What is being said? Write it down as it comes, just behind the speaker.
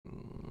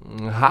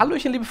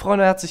Hallöchen, liebe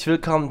Freunde, herzlich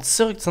willkommen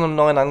zurück zu einem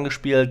neuen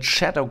Angespielt.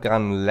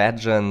 Shadowgun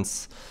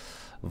Legends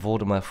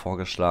wurde mal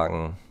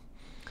vorgeschlagen.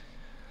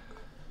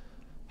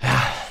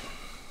 Ja,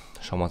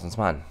 schauen wir uns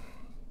mal an.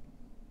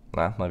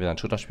 Na, mal wieder ein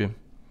Shooter-Spiel.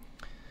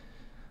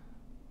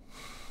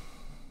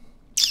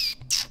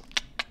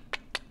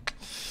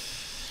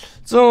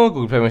 So,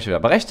 gut, wer möchte wieder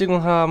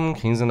Berechtigung haben,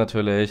 kriegen sie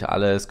natürlich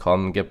alles,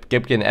 komm,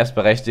 gib den Apps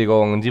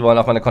Berechtigung, die wollen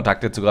auf meine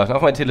Kontakte zugreifen,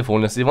 auf meine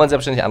Telefonliste, die wollen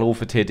selbstständig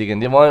Anrufe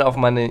tätigen, die wollen auf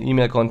meine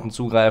E-Mail-Konten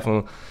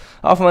zugreifen,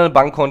 auf mein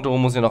Bankkonto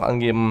muss ich noch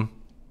angeben.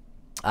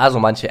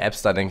 Also manche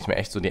Apps, da denke ich mir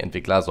echt so, die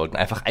Entwickler sollten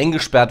einfach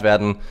eingesperrt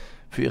werden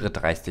für ihre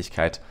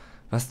Dreistigkeit,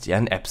 was die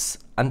an Apps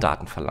an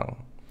Daten verlangen.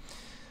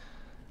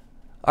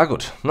 Ah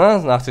gut, ne?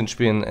 Nach den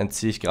Spielen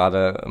entziehe ich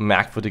gerade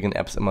merkwürdigen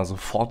Apps immer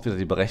sofort wieder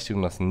die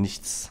Berechtigung, dass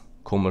nichts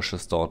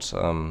Komisches dort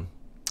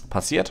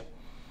passiert.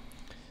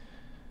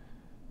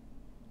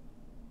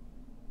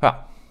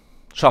 Ja,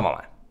 schauen wir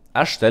mal.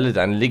 Erstelle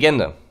deine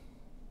Legende.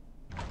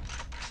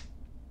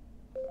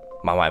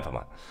 Machen wir einfach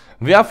mal.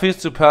 Wer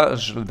fühlst du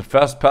the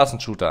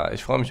First-Person-Shooter?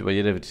 Ich freue mich über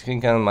jede, die ich kriegen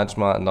kann.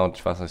 Manchmal andauernd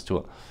ich weiß, was ich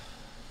tue.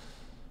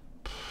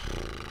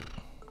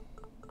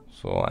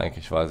 So,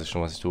 eigentlich weiß ich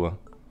schon, was ich tue.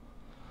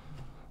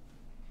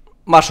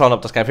 Mal schauen,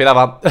 ob das kein Fehler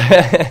war.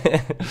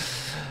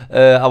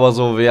 Aber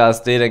so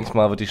WASD, denke ich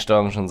mal, wird die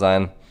Steuerung schon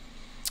sein.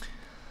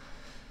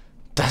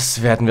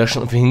 Das werden wir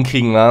schon irgendwie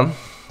hinkriegen, wa?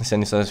 Ist ja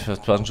nicht so, dass ich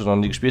First Person schon noch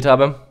nie gespielt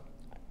habe.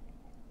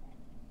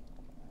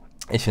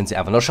 Ich finde sie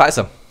einfach nur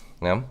scheiße.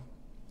 Ja.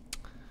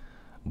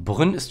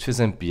 Brünn ist für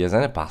sein Bier,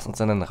 seine Bars und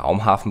seinen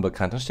Raumhafen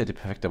bekannt und stellt die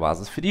perfekte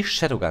Basis für die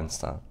Shadowguns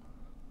dar.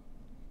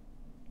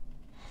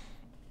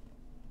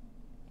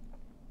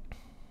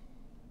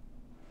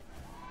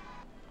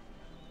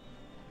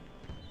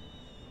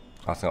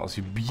 Ach, sieht aus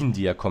wie Bienen,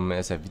 die ja kommen. Er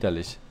ist ja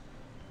widerlich.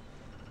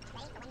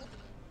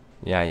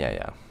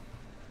 Ja.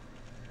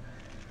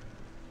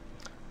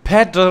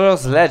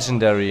 Pedro's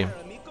Legendary.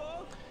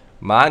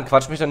 Mann,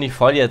 quatsch mich doch nicht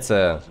voll jetzt.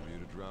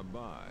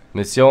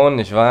 Mission,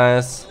 ich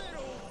weiß.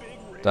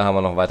 Da haben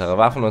wir noch weitere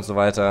Waffen und so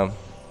weiter.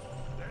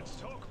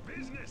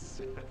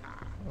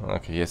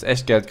 Okay, hier ist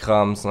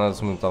Echtgeldkrams. Ne?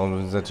 Darum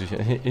müssen wir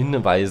natürlich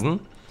hinweisen.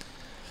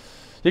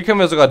 Hier können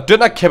wir sogar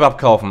Döner-Kebab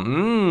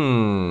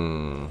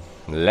kaufen.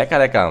 Lecker,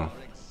 lecker.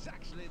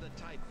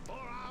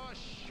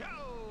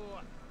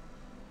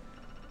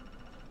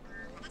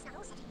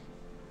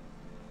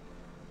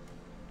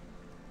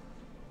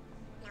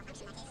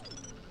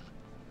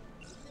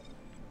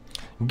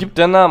 Gibt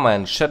der Name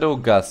ein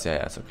Shadowgun?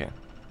 Ja, ist okay.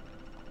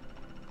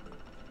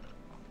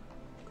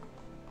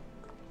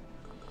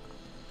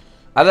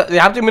 Alter,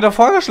 ihr habt ihr mir doch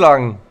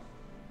vorgeschlagen.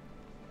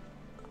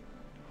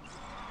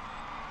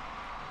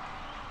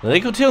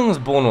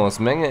 Rekrutierungsbonus,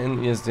 Menge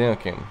in ISD,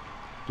 okay.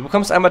 Du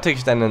bekommst einmal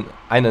täglich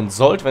einen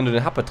Sold, wenn du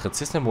den Hub betrittst.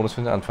 Hier ist der Bonus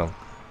für den Anfang.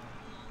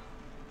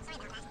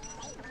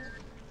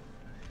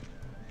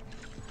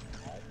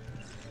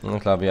 Na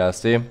klar,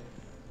 WASD.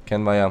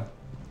 Kennen wir ja.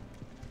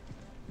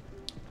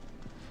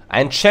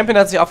 Ein Champion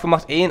hat sich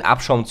aufgemacht, in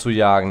Abschaum zu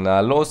jagen.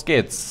 Na, los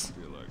geht's.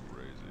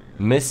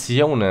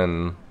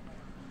 Missionen.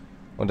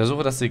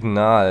 Untersuche das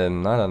Signal.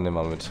 Na, dann nehmen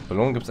wir mit.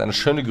 Belohnung gibt es eine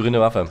schöne grüne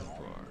Waffe.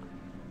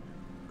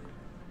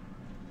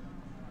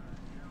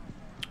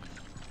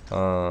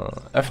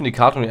 Öffne die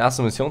Karte, um die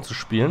erste Mission zu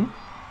spielen.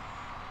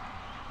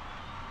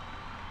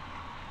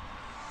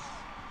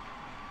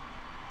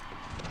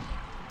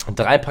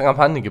 Drei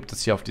Kampagnen gibt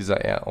es hier auf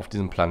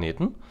diesem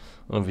Planeten.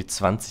 Und irgendwie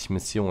 20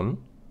 Missionen.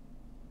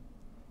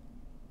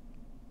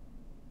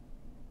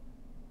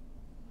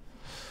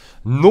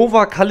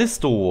 Nova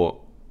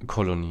Callisto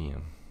Kolonie.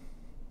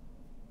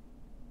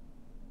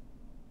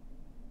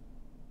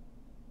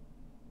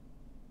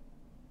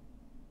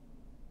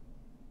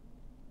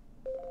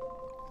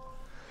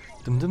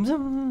 Dum dum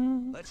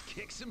dum. Let's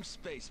kick some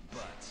space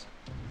butts.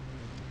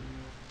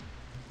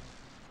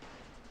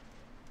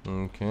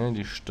 Okay,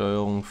 die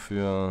Steuerung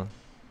für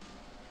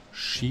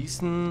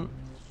Schießen.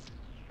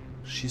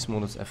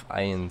 Schießmodus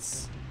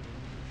F1.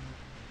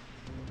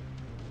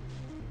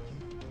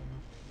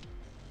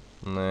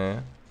 Nee.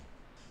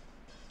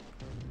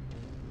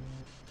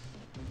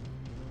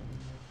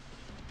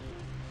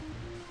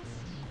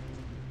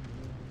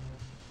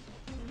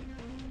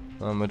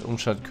 Mit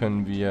Umschalt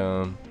können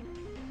wir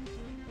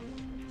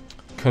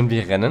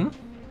rennen.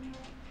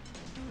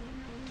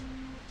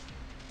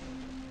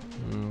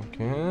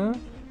 Okay.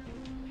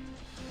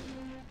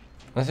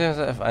 Was ist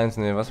das F1?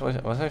 Nee, was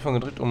habe ich von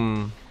gedrückt,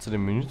 um zu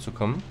dem Menü zu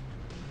kommen?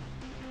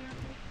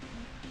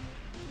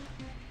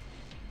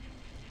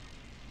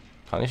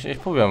 Kann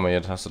ich probieren mal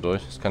jede Taste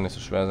durch. Das kann nicht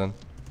so schwer sein.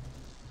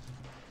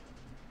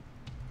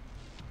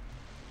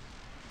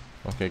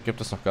 Okay, gibt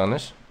es noch gar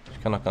nicht.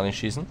 Ich kann noch gar nicht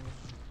schießen.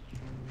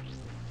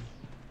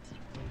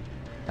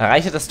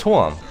 Erreiche das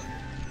Tor.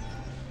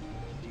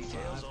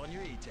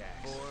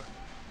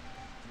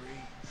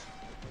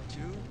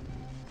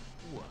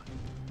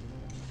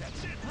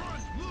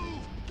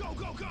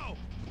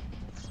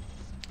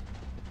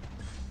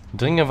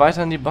 Dringe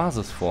weiter in die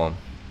Basis vor.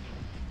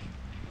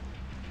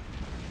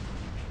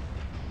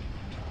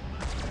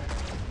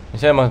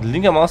 Ich habe mal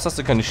linker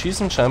Maustaste kann ich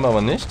schießen, scheinbar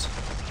aber nicht.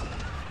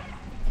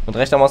 Und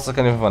rechter Maustaste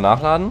kann ich einfach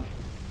nachladen.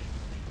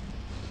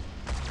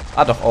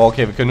 Ah doch, oh,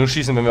 okay, wir können nur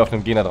schießen, wenn wir auf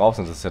dem Gegner drauf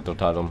sind. Das ist ja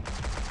total dumm.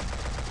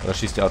 Oder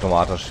schießt der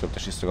automatisch? Ich glaube, der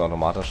schießt sogar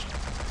automatisch.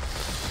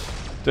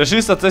 Der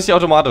schießt tatsächlich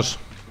automatisch.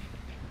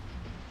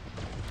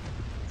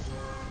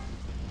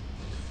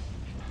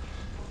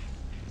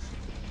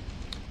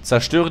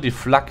 Zerstöre die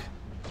Flak.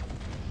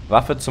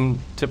 Waffe zum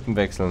Tippen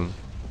wechseln.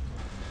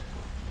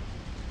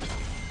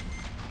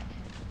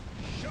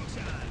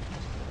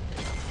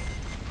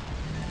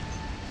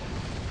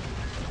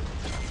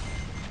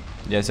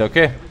 Ja, ist ja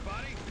okay.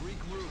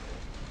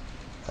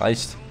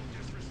 Reicht.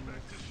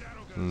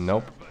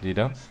 Nope,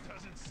 Lieder.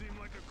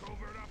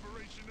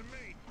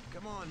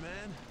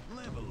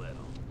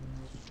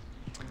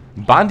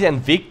 Bahn dir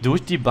einen Weg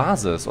durch die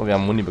Basis. Oh, wir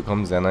haben Muni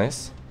bekommen, sehr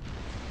nice.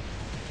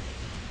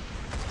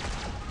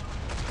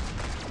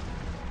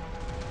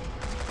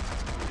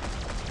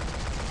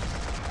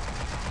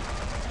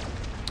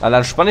 Alter,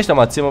 dann spann ich doch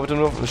mal. Zieh mal bitte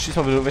nur, schieß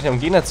mal bitte nur welche am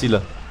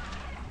Gegnerziele.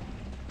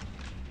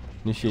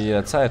 Nicht hier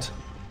jederzeit.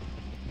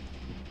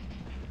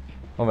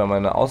 Oh, wir haben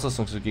eine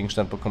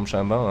Ausrüstungsgegenstand bekommen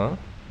scheinbar, oder?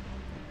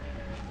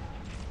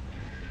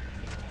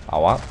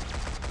 Aua.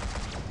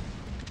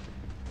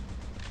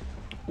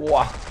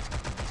 Boah.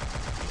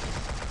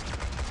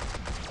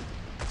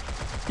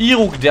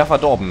 Iruk, der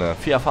Verdorbene.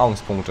 4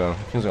 Erfahrungspunkte.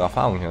 Ich kriege sogar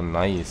Erfahrung hier.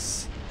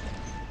 Nice.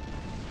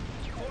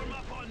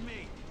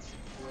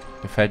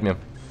 Gefällt mir.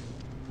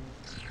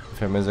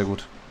 Gefällt mir sehr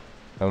gut.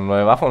 Wir haben eine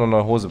neue Waffe und eine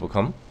neue Hose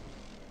bekommen.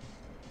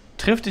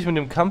 Triff dich mit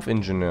dem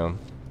Kampfingenieur.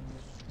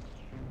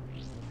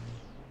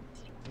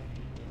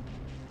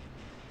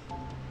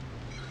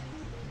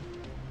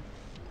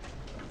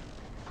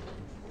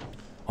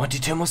 Und die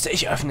Tür musste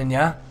ich öffnen,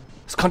 ja?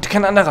 Das konnte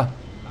kein anderer.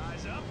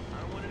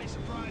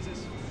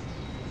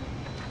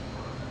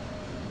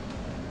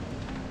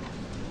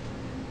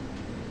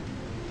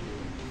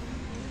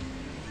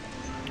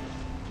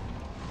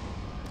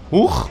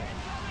 Huch!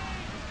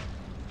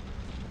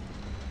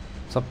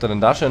 Was habt ihr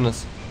denn da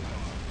Schönes?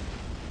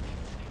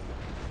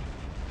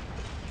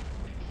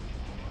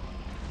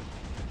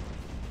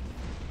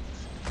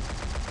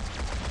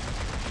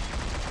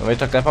 Dann will ich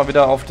doch gleich mal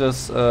wieder auf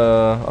das,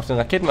 auf den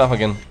Raketenwerfer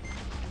gehen.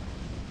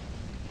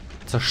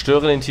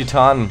 Zerstöre den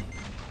Titanen.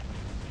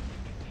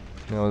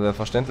 Ja,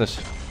 selbstverständlich.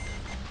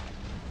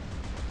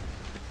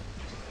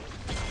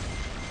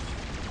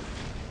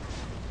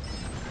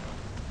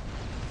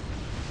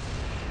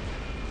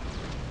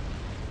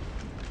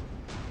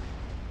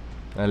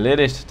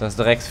 Erledigt, das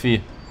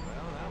Drecksvieh.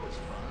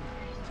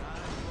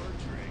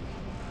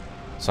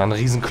 So ein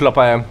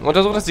Riesenklopper, ey.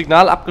 Untersucht das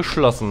Signal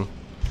abgeschlossen.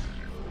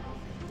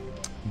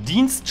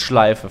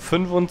 Dienstschleife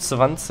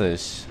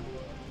 25.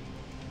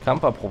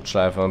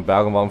 Kamperprobtschleife und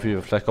Bergung, warum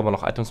viel. Vielleicht können wir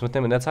noch Items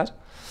mitnehmen in der Zeit.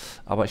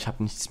 Aber ich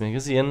habe nichts mehr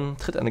gesehen.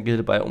 Tritt eine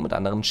Gilde bei, um mit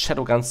anderen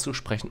Shadowguns zu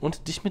sprechen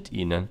und dich mit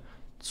ihnen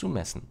zu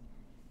messen.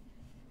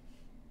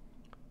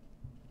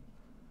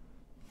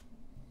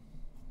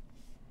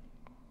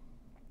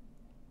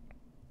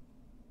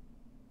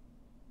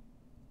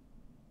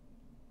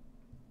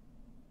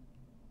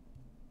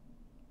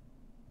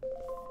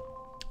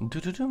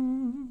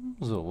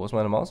 So, wo ist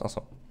meine Maus?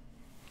 Achso.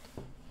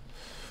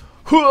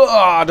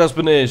 Huah, das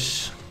bin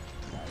ich.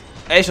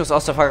 Echos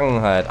aus der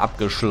Vergangenheit.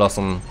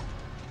 Abgeschlossen.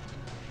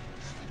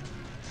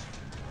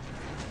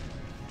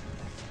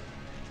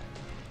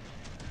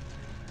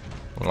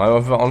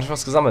 Aber wir haben auch nicht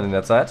was gesammelt in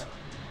der Zeit.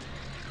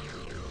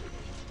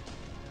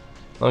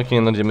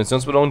 Okay, dann die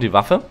Missionsbelohnung, die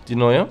Waffe, die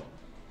neue.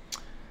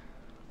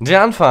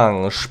 Der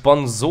Anfang.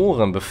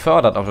 Sponsoren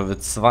befördert auf Level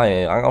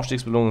 2.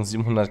 Rangaufstiegsbelohnung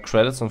 700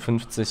 Credits und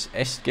 50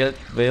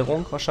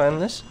 Echtgeldwährung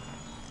wahrscheinlich.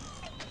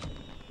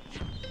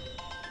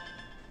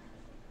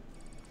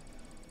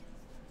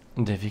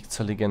 Und der Weg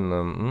zur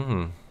Legende.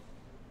 Mhm.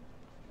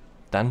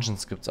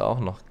 Dungeons gibt's auch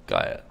noch.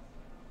 Geil.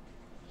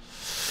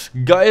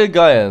 Geil,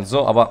 geil.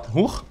 So, aber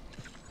huch.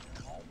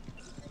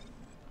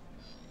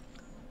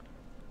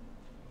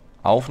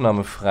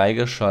 Aufnahme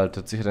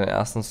freigeschaltet. Sicher den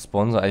ersten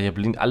Sponsor. Hier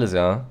blinkt alles,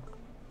 ja.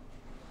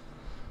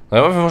 Da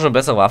haben wir auf jeden Fall schon eine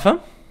bessere Waffe.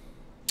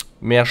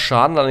 Mehr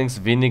Schaden,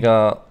 allerdings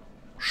weniger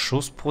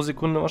Schuss pro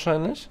Sekunde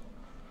wahrscheinlich.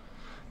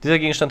 Dieser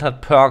Gegenstand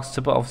hat Perks.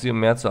 Tippe auf sie, um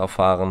mehr zu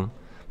erfahren.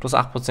 Plus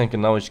 8%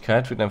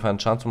 Genauigkeit. Fügt einfach einen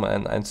Chance, um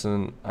einen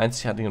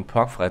einzigartigen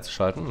Perk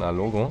freizuschalten. Na,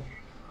 Logo.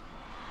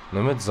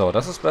 Mit so,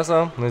 das ist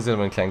besser. Hier seht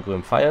ihr einen kleinen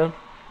grünen Pfeil.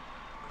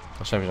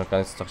 Wahrscheinlich noch gar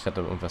nichts. Doch, ich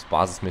hatte irgendwas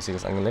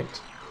Basismäßiges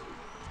angelegt.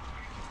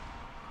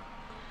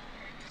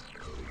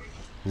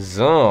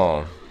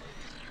 So.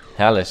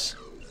 Herrlich.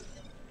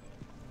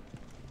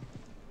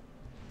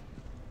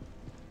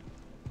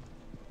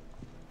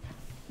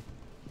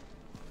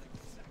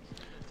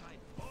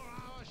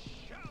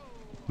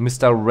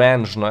 Mr.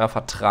 Ranch, neuer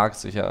Vertrag,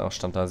 sicher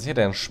stand da. Sicher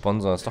der ein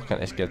Sponsor, ist doch kein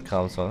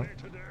Echtgeldkram, so.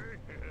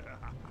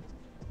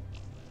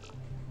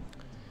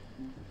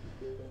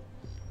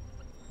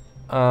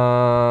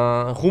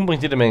 Ruhm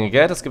bringt jede Menge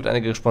Geld. Es gibt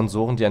einige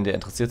Sponsoren, die an dir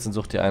interessiert sind.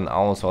 Such dir einen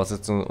aus.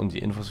 Voraussetzungen und die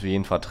Infos für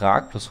jeden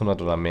Vertrag. Plus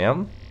 100 oder mehr.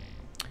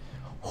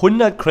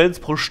 100 Credits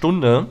pro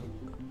Stunde.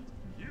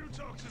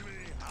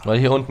 Weil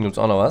hier unten gibt es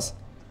auch noch was.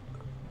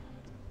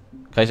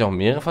 Kann ich auch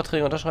mehrere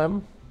Verträge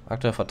unterschreiben?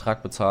 Aktueller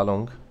Vertrag,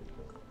 Bezahlung.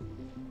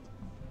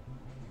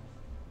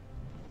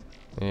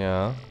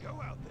 Ja.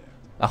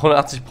 Ach,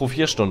 180 pro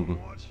 4 Stunden.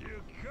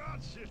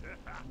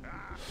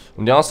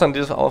 Um die Auszahlung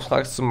dieses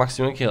Auftrags zu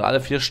maximieren, kehre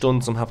alle 4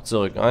 Stunden zum Hub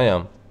zurück. Ah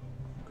ja.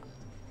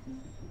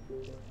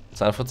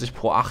 42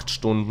 pro 8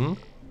 Stunden.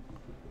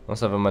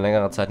 Was ist, wenn man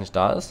längere Zeit nicht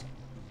da ist?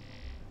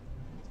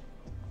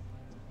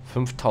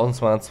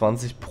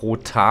 5220 pro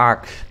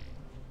Tag.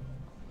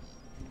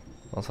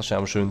 Das ist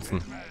wahrscheinlich am schönsten.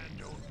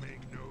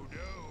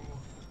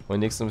 Und die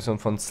nächste Mission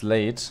von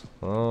Slate.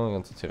 Oh,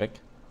 ganz jetzt hier weg.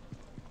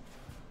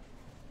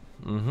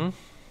 Mhm.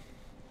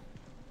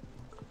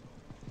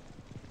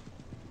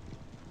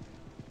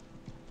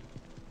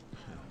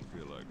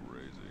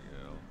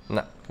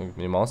 Na, kommt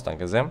mir die Maus,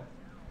 danke sehr.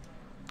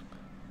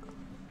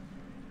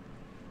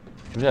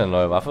 Wieder eine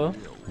neue Waffe.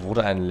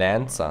 Wurde ein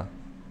Lancer.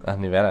 Ach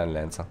nee, werde ein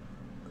Lancer.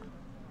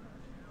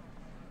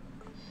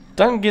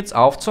 Dann geht's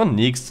auf zur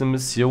nächsten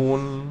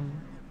Mission.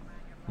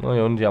 Na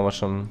ja, und die haben wir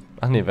schon.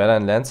 Ach nee, werde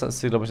ein Lancer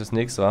ist hier, glaube ich, das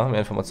nächste, war. Mehr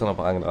Informationen auf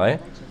Rang 3.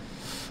 Und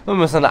wir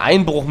müssen eine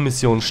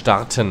Einbruchmission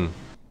starten.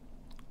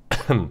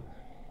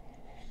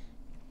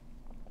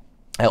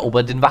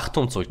 Erobert den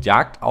Wachturm zurück.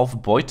 Jagd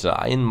auf Beute.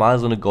 Einmal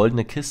so eine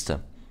goldene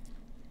Kiste.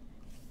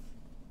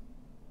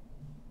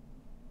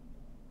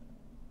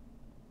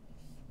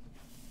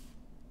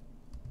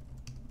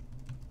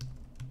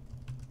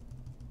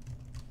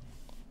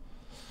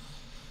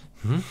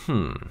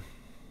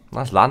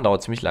 Das Laden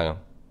dauert ziemlich lange.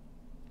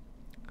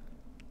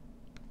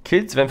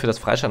 Kills werden für das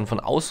Freischalten von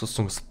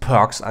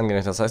Ausrüstungsperks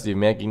angerechnet. Das heißt, je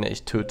mehr Gegner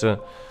ich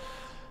töte,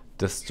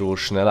 desto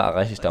schneller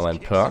erreiche ich da meinen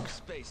Perk.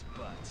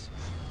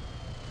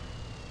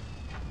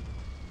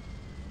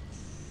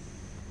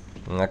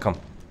 Na komm.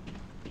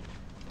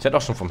 Ich hätte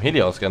auch schon vom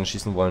Heli aus gerne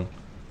schießen wollen.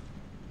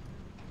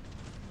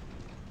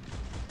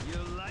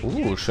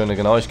 Schöne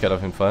Genauigkeit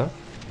auf jeden Fall.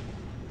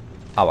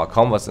 Aber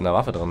kaum was in der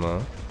Waffe drin,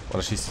 ne?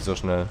 Oder schießt die so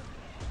schnell?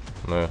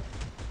 Nö.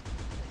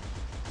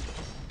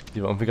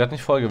 Die war irgendwie gerade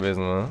nicht voll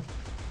gewesen, ne?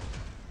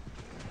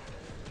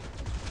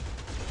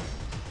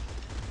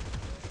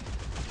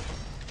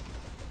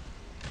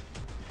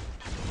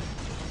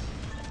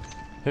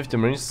 Hilft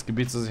dem Marines das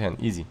Gebiet zu sichern.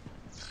 Easy.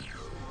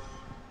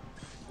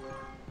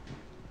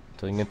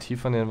 Dringe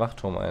tiefer in den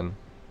Wachturm ein.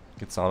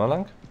 Geht's da auch noch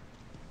lang?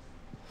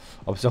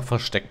 Ob es auch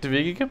versteckte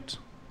Wege gibt?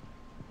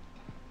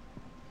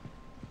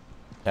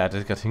 Er hat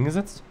sich gerade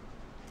hingesetzt.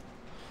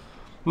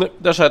 Ne,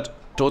 der scheint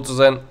tot zu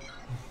sein.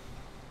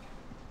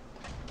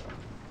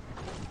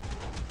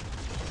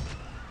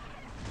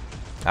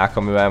 Ah,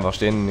 komm, wir bleiben einfach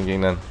stehen in den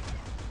Gegnern.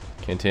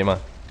 Kein Thema.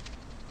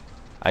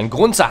 Ein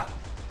Grunzer!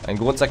 Ein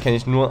Grunzer kenne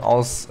ich nur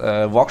aus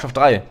Warcraft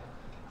 3.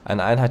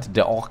 Eine Einheit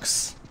der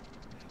Orks.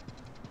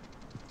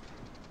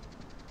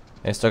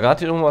 Ist da gerade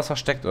hier irgendwas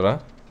versteckt,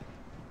 oder?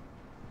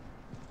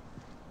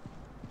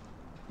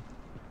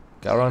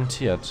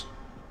 Garantiert.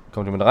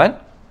 Kommt ihr mit rein?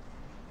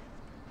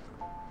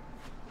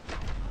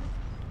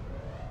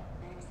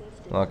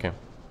 Okay.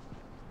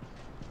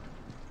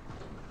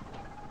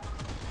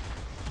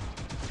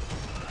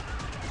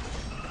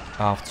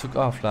 Aufzug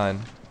offline.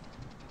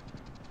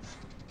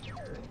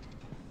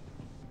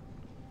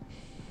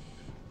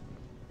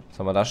 Was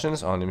haben wir da stehen?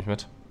 Oh, nehme ich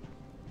mit.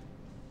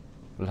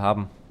 Will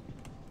haben.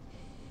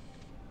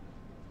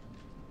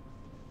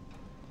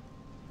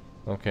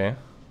 Okay.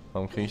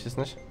 Warum kriege ich das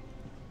nicht?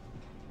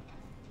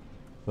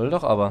 Will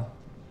doch aber.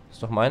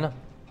 Ist doch meine.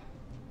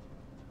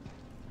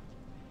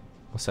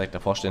 Muss direkt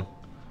davor stehen.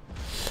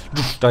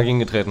 Dagegen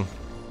getreten.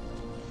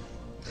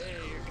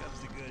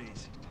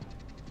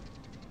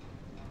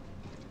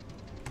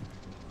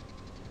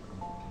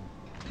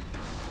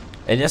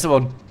 Ey, der ist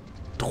aber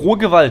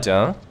Drohgewalt,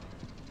 ja?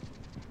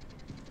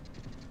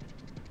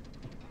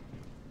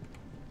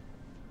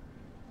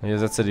 Hier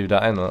setzt er die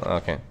wieder ein, oder?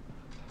 Okay.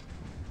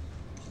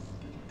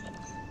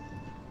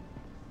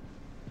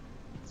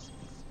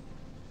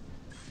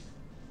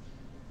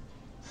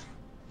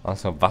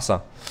 Achso,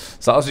 Wasser.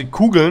 Sah aus wie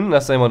Kugeln,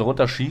 dass da jemand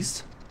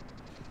runterschießt.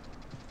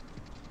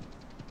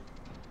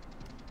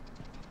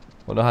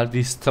 Oder halt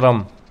wie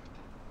Strom.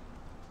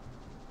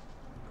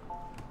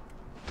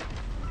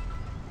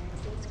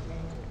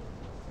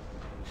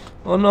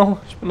 Oh no,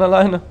 ich bin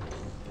alleine.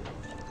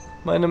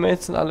 Meine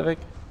Mates sind alle weg.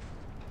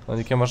 Und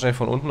die kämpfen wahrscheinlich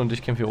von unten und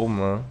ich kämpfe hier oben,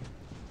 ne?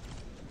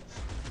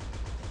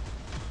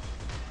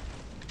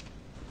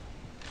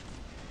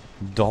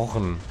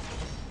 Dorn.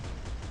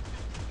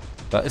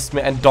 Da ist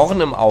mir ein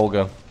Dorn im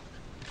Auge.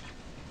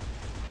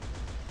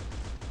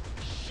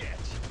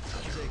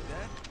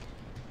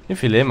 Wie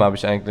viel Leben habe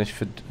ich eigentlich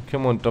für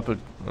Kim und Doppel...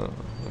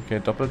 Okay,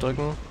 doppelt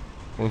drücken.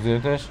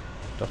 Funktioniert nicht.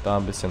 Doch da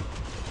ein bisschen.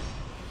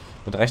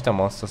 Mit rechter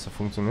Maustaste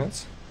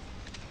funktioniert's.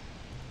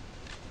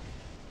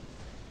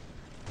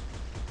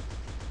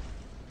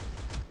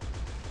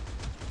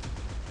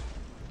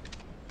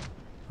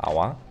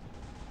 Aua.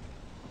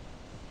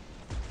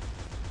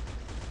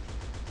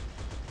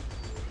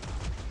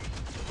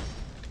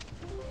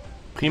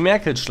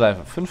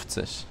 Primärkillschleife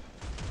 50.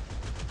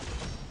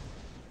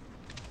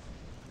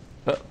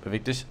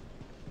 Beweg dich.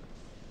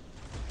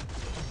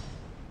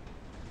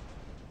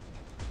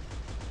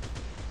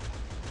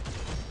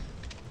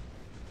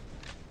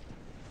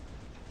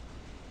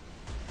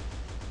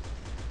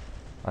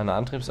 Eine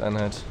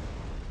Antriebseinheit.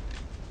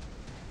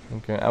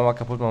 Okay, einmal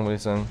kaputt machen, würde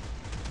ich sagen.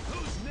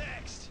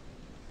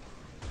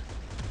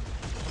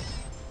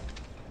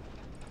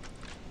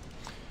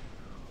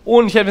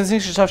 Und ich hätte es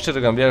nicht geschafft,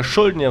 SHADOWGUN. Wir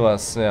schulden ihr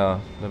was. Ja,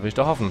 da will ich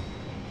doch hoffen.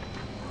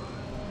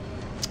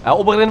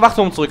 Erobere den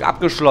Wachturm zurück.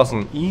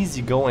 Abgeschlossen.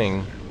 Easy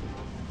going.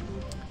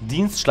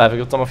 Dienstschleife.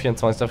 Gibt es nochmal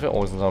 24 dafür?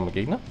 Oh, sind das nochmal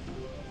Gegner?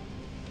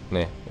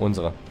 Ne,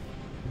 unsere.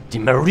 Die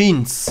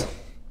Marines.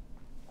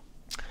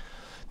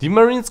 Die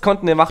Marines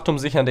konnten den Wachturm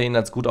sichern, der ihnen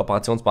als gute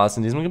Operationsbasis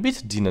in diesem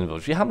Gebiet dienen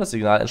wird. Wir haben das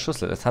Signal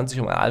entschlüsselt. Es handelt sich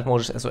um ein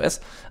altmodisches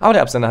SOS, aber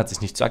der Absender hat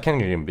sich nicht zu erkennen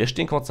gegeben. Wir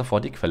stehen kurz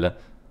davor, die Quelle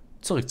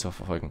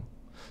zurückzuverfolgen.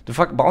 Du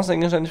brauchst den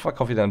Gegenstand nicht,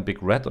 verkauf wieder einen Big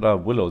Red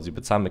oder Willow. Sie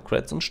bezahlen mit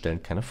Credits und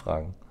stellen keine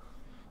Fragen.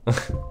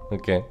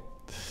 Okay.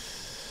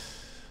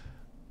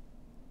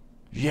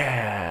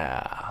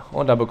 Yeah.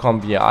 Und da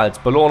bekommen wir als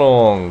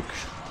Belohnung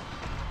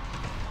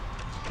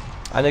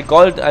eine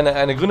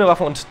grüne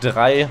Waffe und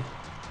 3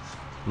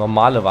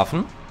 normale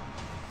Waffen.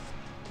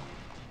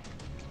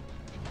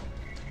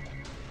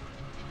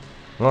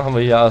 Ja, haben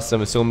wir hier aus der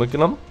Mission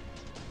mitgenommen.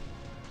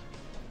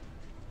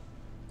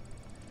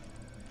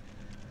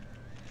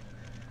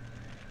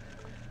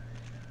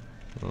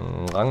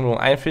 Rangierung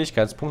 1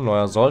 Fähigkeitspunkt,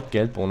 neuer Sold,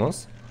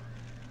 Geldbonus.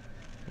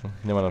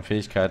 Nehmen wir dann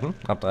Fähigkeiten,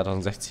 ab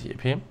 3060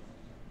 EP.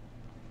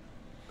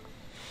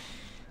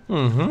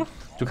 Mhm.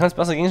 Du kannst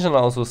besser Gegenstände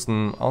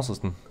ausrüsten.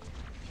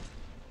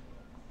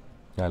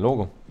 Ja,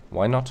 Logo.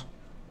 Why not?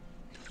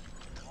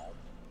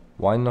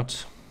 Why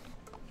not?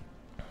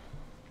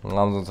 Dann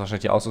haben sie uns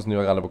wahrscheinlich die Ausrüstung, die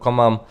wir gerade bekommen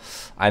haben,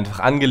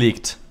 einfach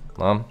angelegt.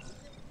 Na?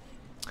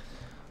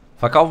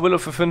 Verkauf Willow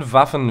für 5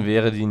 Waffen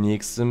wäre die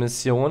nächste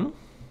Mission.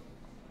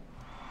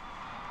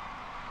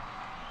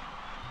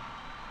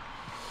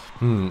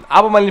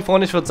 Aber meine lieben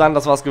Freunde, ich würde sagen,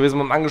 das war es gewesen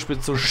mit dem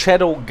Angespielt zu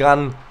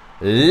SHADOWGUN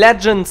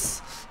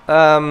Legends.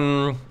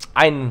 Ein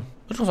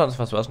interessantes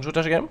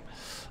First-Person-Shooter-Game.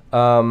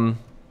 Haben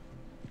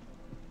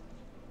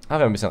wir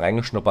ein bisschen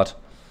reingeschnuppert.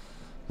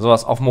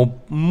 Sowas auf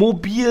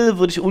mobil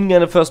würde ich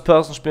ungern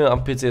First-Person spielen.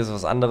 Am PC ist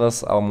was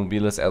anderes, aber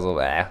mobil ist eher so,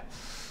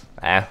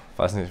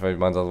 weiß nicht, wie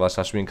man sowas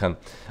da spielen kann.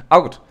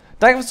 Aber gut,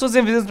 danke fürs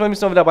Zusehen. Wir sind beim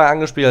nächsten Mal wieder bei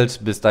Angespielt.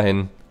 Bis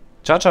dahin.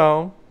 Ciao,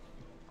 ciao.